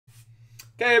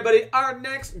Okay, everybody, our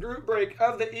next group break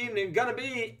of the evening gonna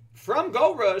be from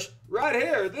Gold Rush right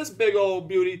here. This big old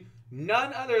beauty,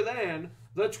 none other than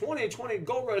the 2020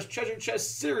 Gold Rush Treasure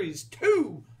Chest Series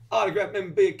 2 autograph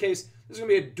memorabilia case. This is gonna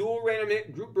be a dual random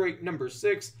hit group break number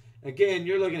 6. Again,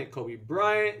 you're looking at Kobe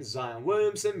Bryant, Zion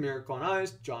Williamson, Miracle on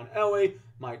Ice, John Elway,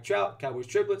 Mike Trout, Cowboys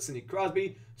triplets, Sidney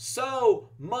Crosby. So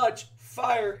much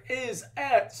fire is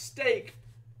at stake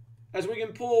as we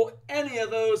can pull any of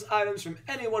those items from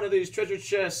any one of these treasure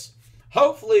chests.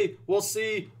 Hopefully, we'll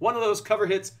see one of those cover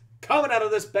hits coming out of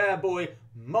this bad boy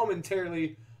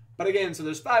momentarily. But again, so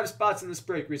there's 5 spots in this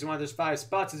break. Reason why there's 5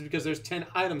 spots is because there's 10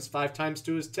 items. 5 times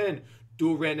 2 is 10.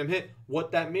 Dual random hit.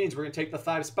 What that means, we're going to take the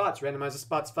 5 spots, randomize the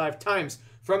spots 5 times.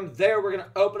 From there, we're going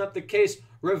to open up the case,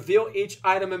 reveal each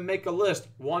item, and make a list.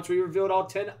 Once we revealed all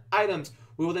 10 items,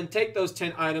 we will then take those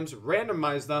 10 items,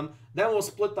 randomize them, then we'll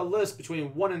split the list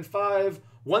between 1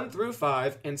 through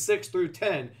 5, and 6 through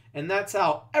 10. And that's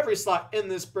how every slot in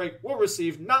this break will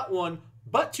receive not 1,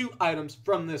 but 2 items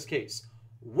from this case.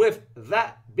 With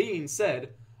that being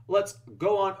said, let's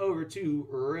go on over to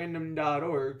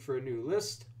random.org for a new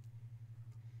list.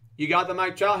 You got the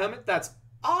Mike Trout helmet? That's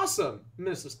awesome,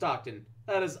 Mr. Stockton.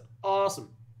 That is awesome.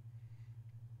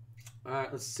 All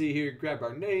right, let's see here. Grab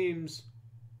our names.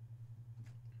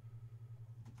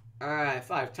 All right,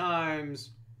 5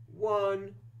 times.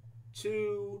 1,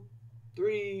 2,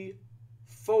 3,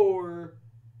 4,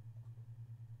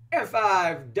 and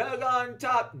 5. Doug on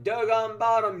top, Doug on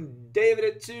bottom, David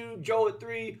at 2, Joel at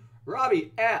 3,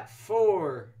 Robbie at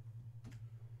 4.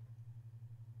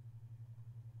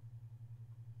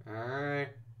 All right.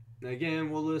 Again,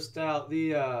 we'll list out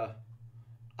the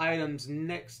items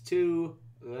next to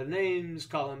the names,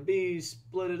 column B,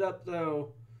 split it up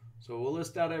though. So we'll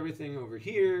list out everything over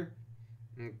here.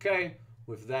 Okay,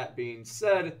 with that being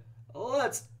said,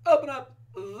 let's open up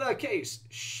the case,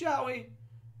 shall we?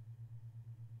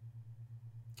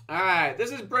 All right,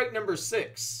 this is break number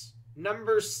 6.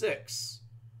 Number 6.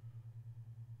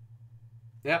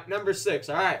 Yep, number 6.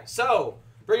 All right, so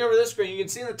bring over this screen. You can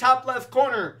see in the top left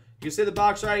corner, you can see the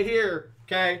box right here,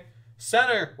 okay?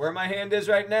 Center, where my hand is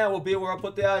right now, will be where I'll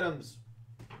put the items.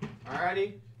 All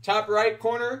righty. Top right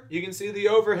corner, you can see the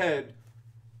overhead.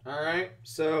 All right,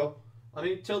 so let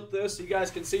me tilt this so you guys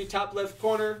can see top left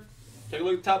corner. Take a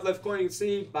look at the top left corner, you can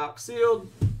see box sealed.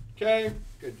 Okay,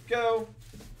 good to go.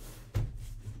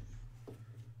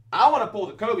 I want to pull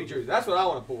the Kobe jersey. That's what I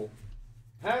want to pull.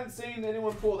 Haven't seen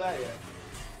anyone pull that yet.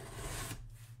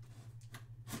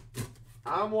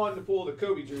 I'm wanting to pull the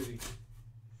Kobe jersey.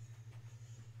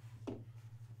 All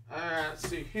right, let's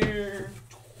see here.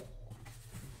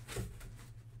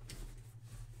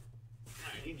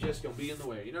 You're just going to be in the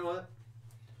way. You know what?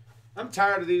 I'm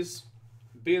tired of these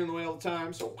being in the way all the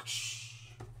time, so whoosh.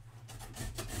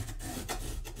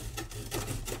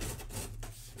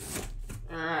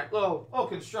 All right, little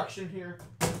construction here.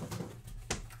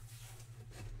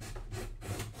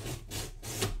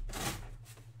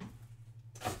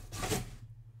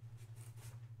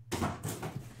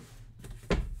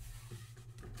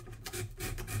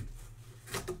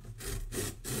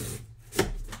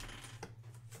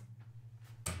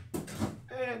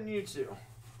 And you too.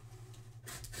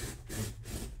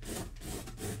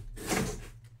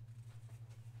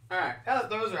 All right, now that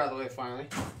those are out of the way finally.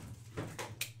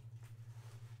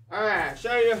 All right,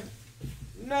 show you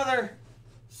another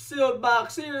sealed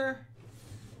box here.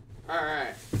 All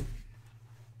right.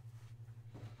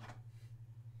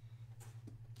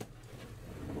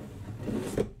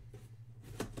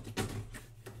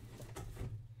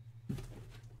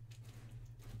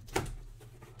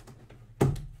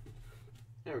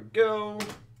 There we go.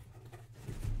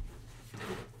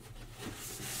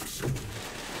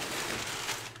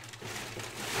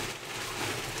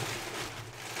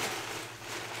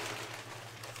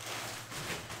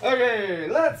 Okay,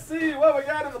 let's see what we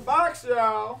got in the box,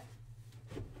 y'all.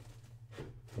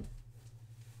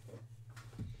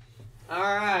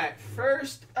 All right,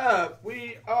 first up,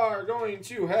 we are going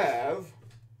to have,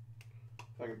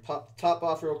 if I can pop the top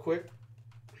off real quick.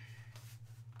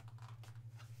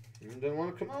 It doesn't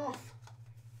want to come off.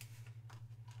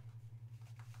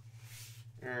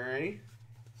 Alrighty.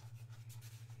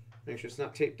 Make sure it's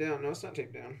not taped down. No, it's not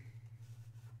taped down.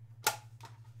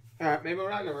 Alright, maybe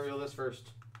we're not going to reveal this first.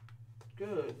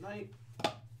 Good night.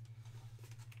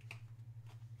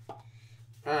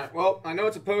 Alright, well, I know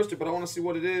it's a poster, but I want to see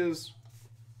what it is.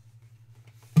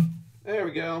 There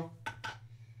we go.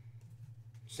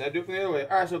 Just had to do it from the other way.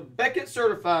 Alright, so Beckett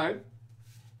certified.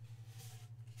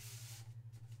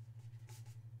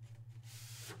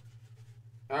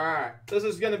 Alright, this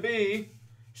is going to be,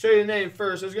 show you the name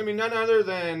first. There's going to be none other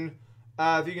than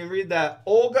If you can read that,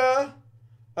 Olga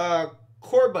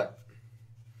Corbett.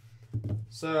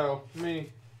 So let me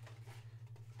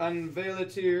unveil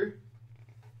it here.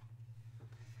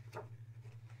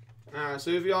 So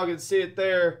if y'all can see it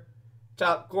there,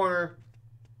 top corner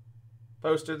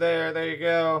poster there. There you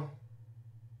go.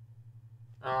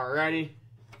 Alrighty.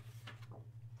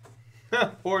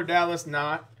 Poor Dallas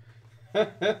not.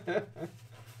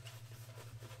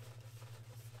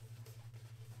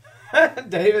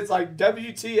 David's like,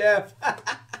 WTF.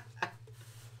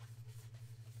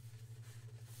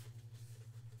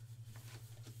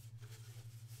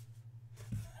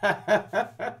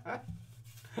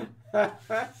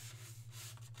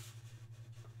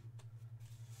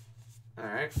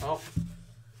 Alright, well,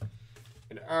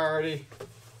 it already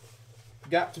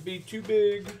got to be too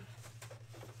big.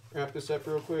 Wrap this up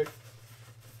real quick.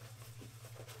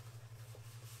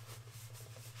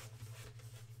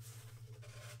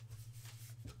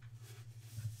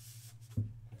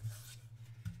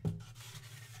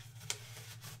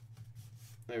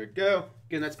 There we go.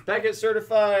 Again, that's Beckett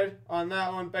certified on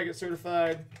that one. Beckett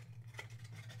certified.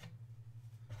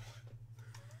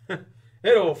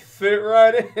 It'll fit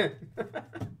right in.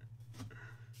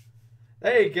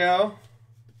 There you go.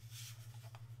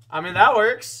 I mean, that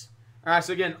works. All right,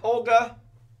 so again, Olga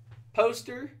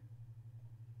poster.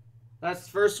 That's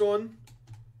the first one.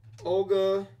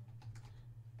 Olga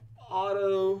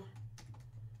auto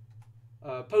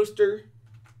poster.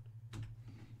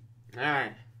 All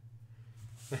right.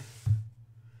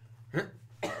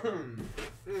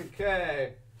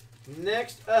 Okay.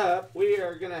 Next up, we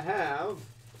are going to have...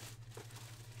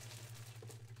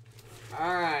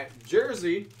 Alright,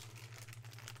 jersey.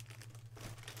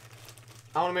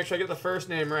 I want to make sure I get the first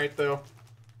name right, though.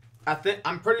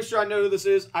 I'm pretty sure I know who this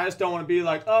is. I just don't want to be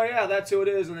like, oh yeah, that's who it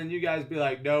is, and then you guys be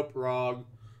like, nope, wrong.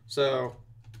 So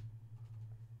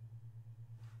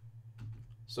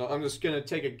I'm just going to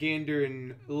take a gander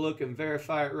and look and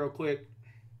verify it real quick.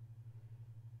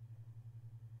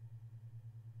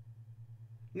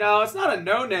 No, it's not a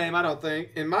no-name, I don't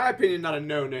think. In my opinion, not a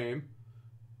no-name.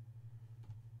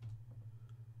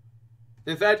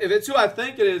 In fact, if it's who I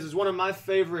think it is one of my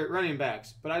favorite running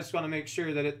backs. But I just want to make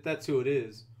sure that that's who it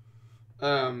is.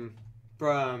 From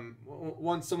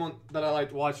someone that I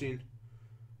liked watching.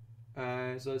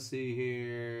 So let's see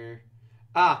here.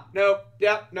 Nope.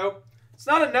 Yep, nope. It's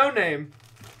not a no-name.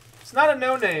 It's not a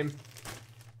no-name.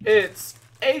 It's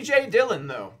A.J. Dillon,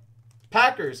 though.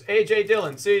 Packers, A.J.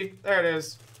 Dillon. See, there it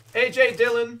is. A.J.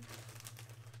 Dillon.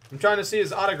 I'm trying to see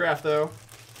his autograph, though.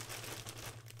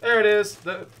 There it is.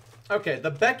 Okay,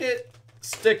 the Beckett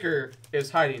sticker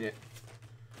is hiding it.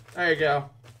 There you go.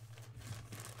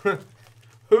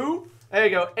 Who? There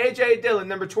you go. A.J. Dillon,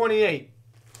 number 28.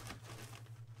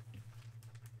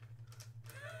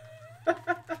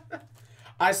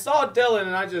 I saw Dillon,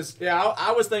 and I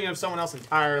was thinking of someone else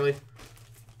entirely.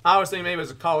 I was thinking maybe it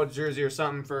was a college jersey or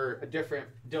something for a different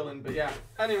Dillon, but yeah.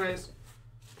 Anyways.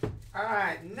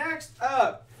 Alright, next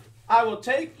up. I will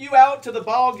take you out to the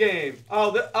ball game.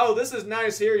 Oh, this is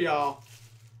nice here, y'all.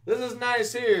 This is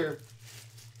nice here.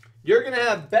 You're going to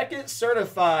have Beckett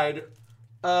certified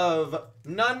of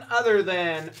none other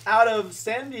than out of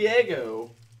San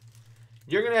Diego.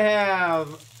 You're going to have,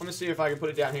 let me see if I can put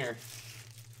it down here.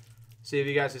 See if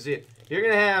you guys can see it. You're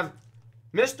going to have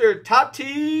Mr.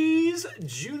 Tatis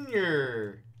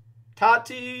Jr.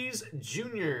 Tatis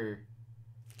Jr.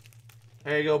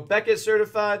 There you go. Beckett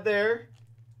certified there.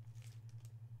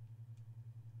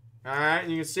 Alright,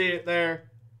 you can see it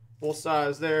there. Full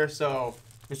size there. So,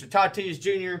 Mr. Tatis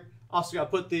Jr. Also got to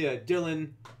put the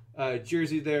Dillon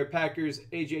jersey there. Packers,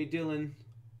 A.J. Dillon.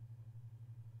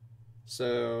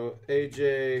 So,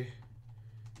 A.J.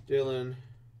 Dillon.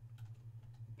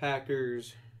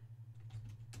 Packers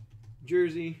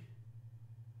jersey.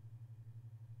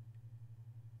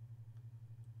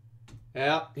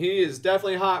 Yeah, he is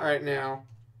definitely hot right now.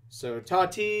 So,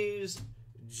 Tatis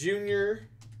Jr.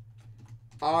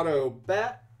 auto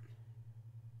bat.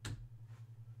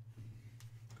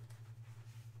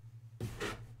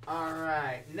 All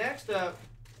right, next up.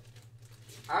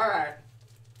 All right.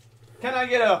 Can I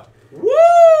get a woo?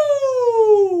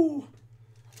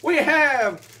 We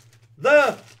have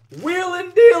the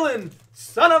wheelin' dealin'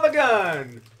 son of a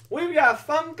gun. We've got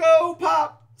Funko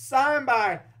Pop signed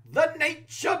by the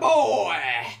Nature Boy.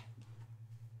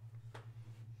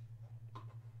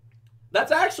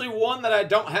 That's actually one that I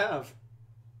don't have.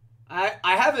 I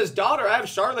have his daughter. I have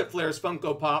Charlotte Flair's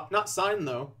Funko Pop. Not signed,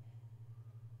 though.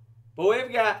 But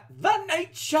we've got the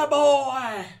Nature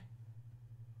Boy.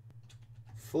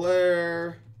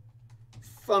 Flair.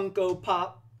 Funko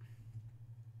Pop.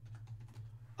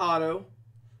 Auto.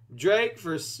 Drake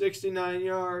for 69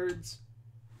 yards.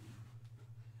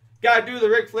 Gotta do the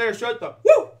Ric Flair shot, the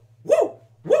woo, woo,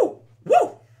 woo,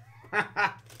 woo.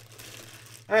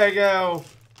 There you go.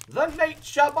 The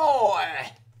Nature Boy.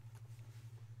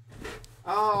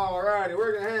 Alrighty,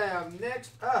 we're going to have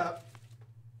next up.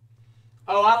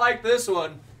 Oh, I like this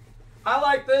one. I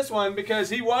like this one because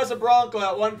he was a Bronco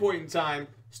at one point in time.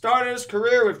 Started his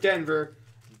career with Denver.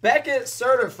 Beckett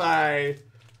certified.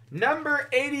 Number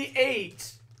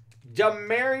 88.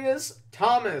 Demaryius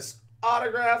Thomas.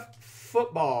 Autograph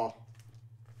football.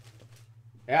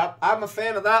 Yep, I'm a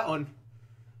fan of that one.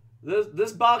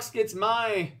 This box gets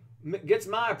my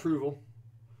approval.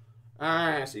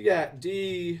 Alright, so you got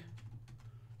D.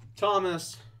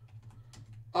 Thomas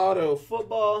auto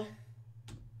football.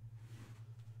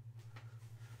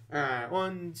 Alright,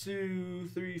 1, 2,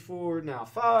 3, 4, now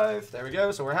 5. There we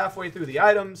go. So we're halfway through the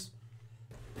items.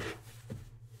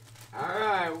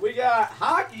 Alright, we got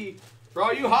hockey. For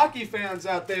all you hockey fans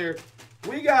out there,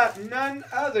 we got none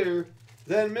other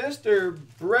than Mr.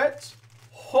 Brett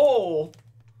Hull.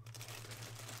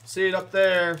 See it up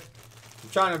there. I'm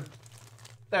trying to.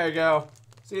 There you go.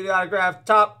 See the autograph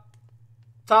top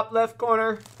left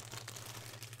corner.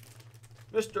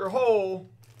 Mr. Hull.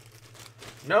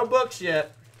 No books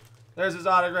yet. There's his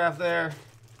autograph there.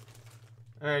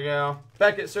 There you go.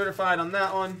 Beckett certified on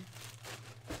that one.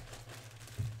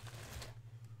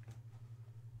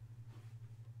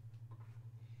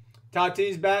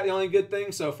 Tatis bat, the only good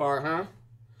thing so far, huh?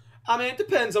 I mean, it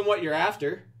depends on what you're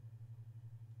after.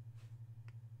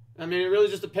 I mean, it really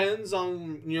just depends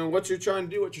on, you know, what you're trying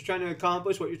to do, what you're trying to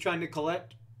accomplish, what you're trying to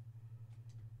collect.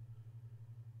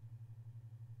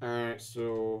 Alright,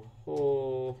 so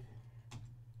whole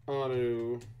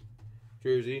auto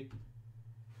jersey.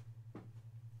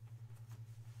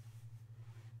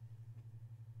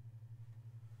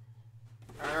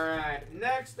 Alright,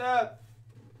 next up,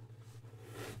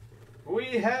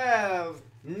 we have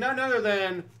none other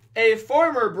than a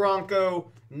former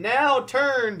Bronco, now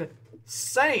turned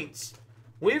Saints.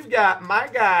 We've got my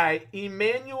guy,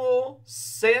 Emmanuel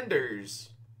Sanders.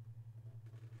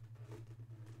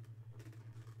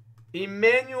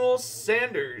 Emmanuel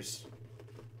Sanders.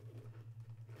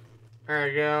 There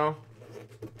you go.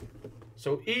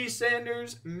 So E.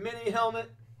 Sanders, mini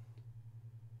helmet.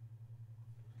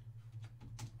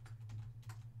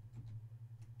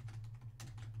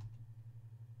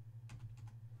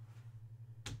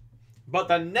 But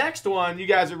the next one you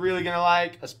guys are really going to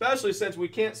like, especially since we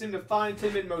can't seem to find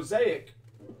him in Mosaic.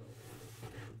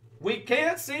 We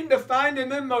can't seem to find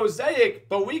him in Mosaic,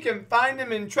 but we can find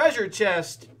him in Treasure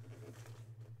Chest.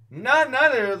 None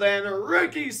other than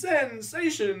rookie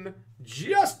sensation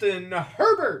Justin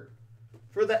Herbert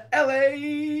for the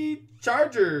LA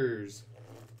Chargers.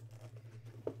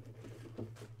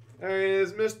 There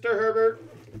is Mr. Herbert.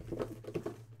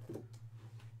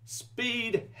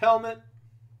 Speed helmet.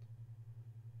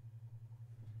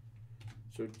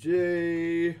 So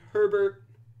J. Herbert.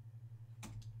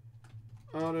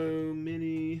 Auto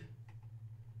mini.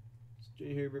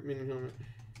 J. Herbert mini helmet.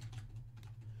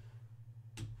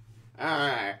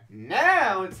 Alright,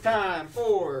 now it's time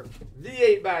for the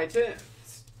 8x10s.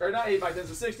 Or not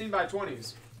 8x10s, the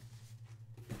 16x20s.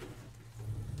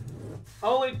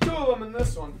 Only 2 of them in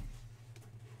this one.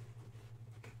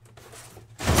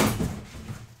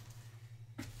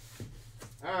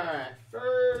 Alright,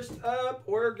 first up,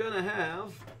 we're going to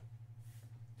have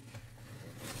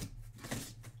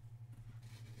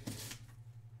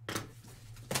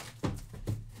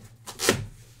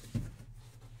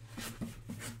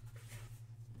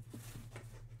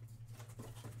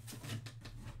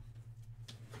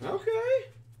okay.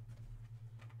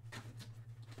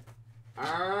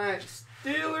 Alright,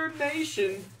 Steeler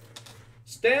Nation,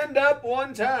 stand up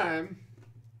one time.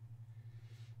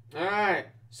 Alright,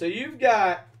 so you've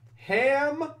got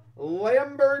Ham,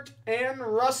 Lambert, and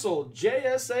Russell,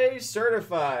 JSA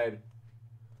certified.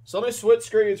 So let me switch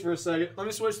screens for a second. Let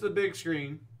me switch to the big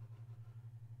screen.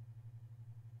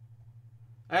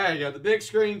 There you go, the big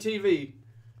screen TV.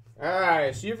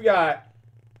 Alright, so you've got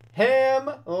Ham,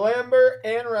 Lambert,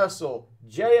 and Russell,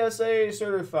 JSA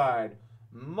certified.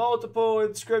 Multiple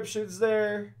inscriptions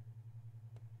there.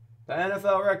 The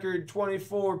NFL record,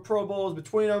 24 Pro Bowls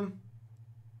between them.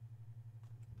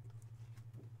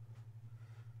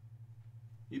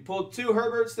 You pulled 2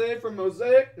 Herberts today from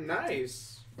Mosaic.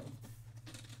 Nice.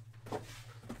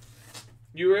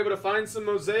 You were able to find some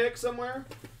Mosaic somewhere?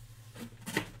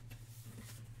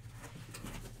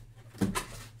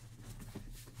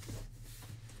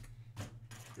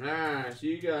 Alright, so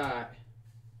you got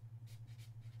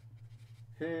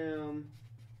Ham,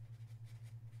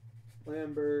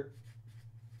 Lambert,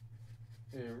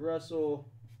 and Russell.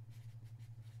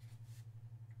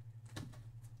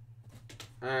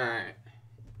 All right.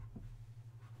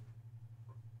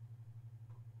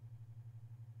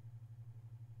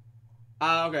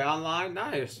 Okay, online,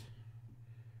 nice.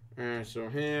 All right, so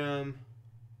him,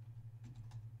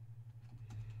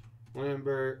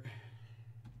 Lambert,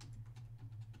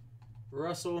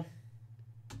 Russell.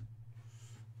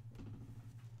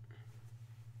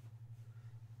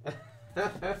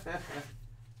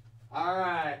 All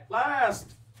right,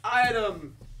 last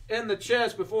item in the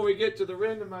chest before we get to the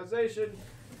randomization.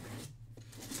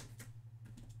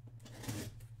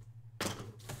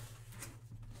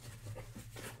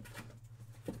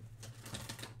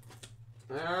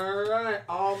 All right,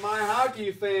 all my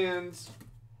hockey fans,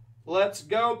 let's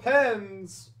go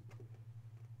Pens.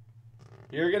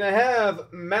 You're going to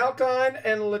have Malkin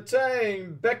and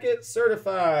Letang Beckett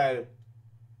certified.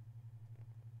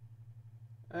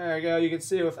 There you go. You can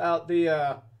see it without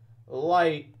the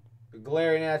light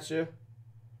glaring at you.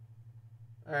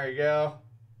 There you go.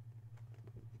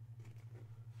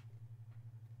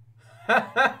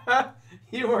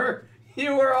 you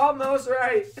were almost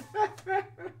right.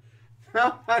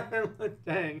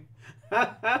 Dang.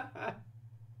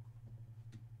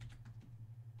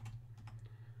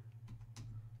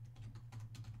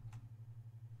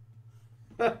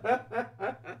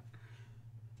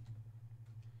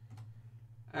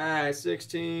 Alright,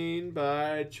 16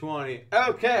 by 20.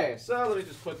 Okay, so let me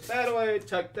just put that away,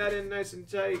 tuck that in nice and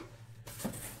tight.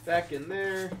 Back in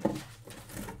there.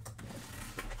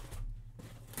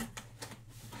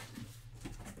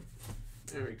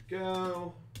 There we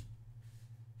go.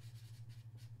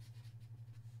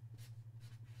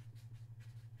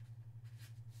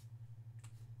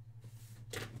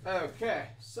 Okay,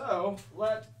 so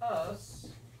let us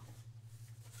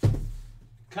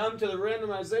come to the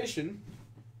randomization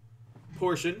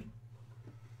portion.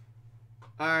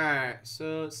 Alright,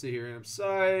 so let's see here. Random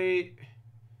site.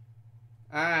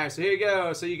 Alright, so here you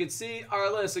go. So you can see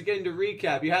our list. Again, to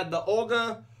recap, you had the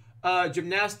Olga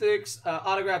Gymnastics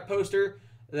autograph poster,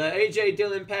 the A.J.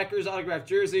 Dillon Packers autograph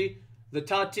jersey, the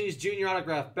Tatis Jr.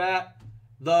 autograph bat,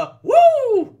 the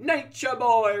Nature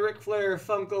Boy Ric Flair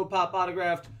Funko Pop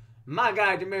autographed, my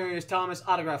guy Demaryius Thomas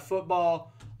autograph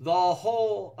football, the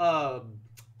whole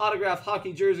autograph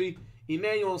hockey jersey,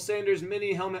 Emmanuel Sanders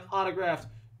mini helmet autographed,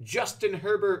 Justin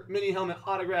Herbert mini helmet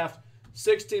autographed,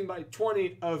 16 by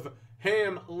 20 of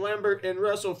Ham, Lambert, and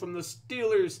Russell from the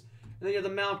Steelers. And then you have the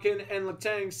Malkin and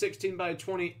Letang 16 by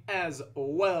 20 as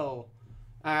well.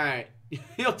 All right.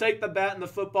 You'll take the bat and the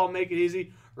football, make it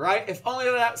easy, right? If only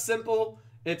that simple.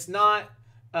 It's not.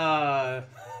 If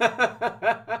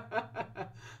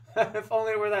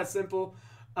only it were that simple.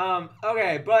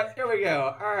 Okay, but here we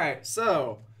go. All right,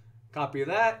 so copy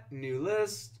that. New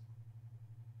list.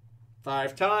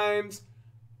 5 times.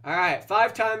 All right,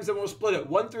 5 times, and we'll split it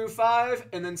 1 through 5,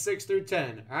 and then 6 through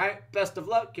 10. All right, best of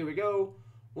luck. Here we go.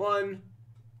 1,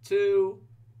 2,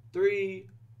 3,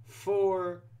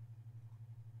 4,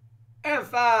 and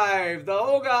 5. The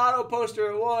Olga auto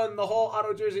poster at 1. The whole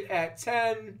auto jersey at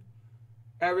 10.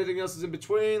 Everything else is in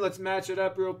between. Let's match it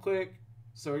up real quick.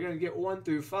 So we're going to get 1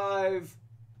 through 5.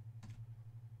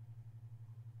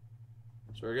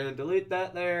 So we're going to delete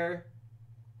that there.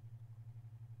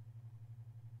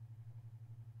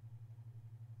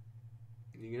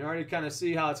 You can already kind of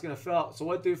see how it's going to fill out. So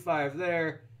 1 through 5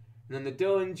 there. And then the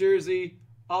Dillon jersey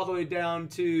all the way down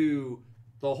to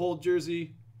the whole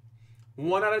jersey.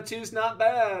 1 out of 2 is not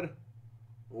bad.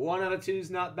 1 out of 2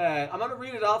 is not bad. I'm going to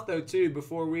read it off, though, too,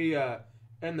 before we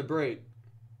end the break.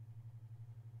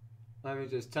 Let me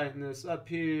just tighten this up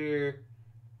here.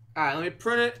 All right, let me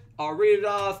print it. I'll read it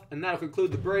off, and that'll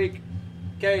conclude the break.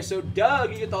 Okay, so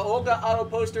Doug, you get the Olga auto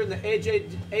poster and the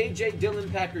A.J.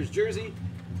 Dillon Packers jersey.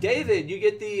 David, you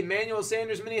get the Emmanuel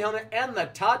Sanders mini helmet and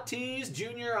the Tatis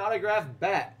Jr. autograph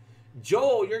bat.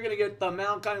 Joel, you're going to get the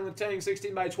Malkin and Letang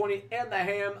 16 by 20 and the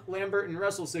Ham, Lambert, and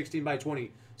Russell 16 by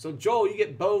 20. So Joel, you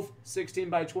get both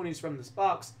 16 by 20s from this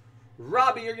box.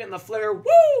 Robbie, you're getting the Flair,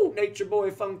 Nature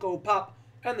Boy Funko Pop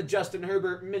and the Justin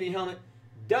Herbert mini helmet.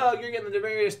 Doug, you're getting the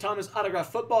Demaryius Thomas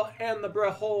autograph football and the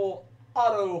Brehol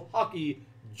auto hockey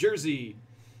jersey.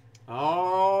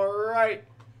 All right.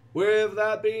 With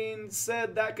that being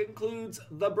said, that concludes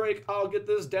the break. I'll get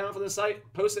this down for the site,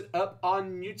 post it up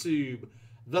on YouTube.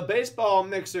 The baseball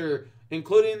mixer,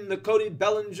 including the Cody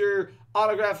Bellinger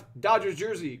autograph Dodgers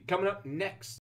jersey, coming up next.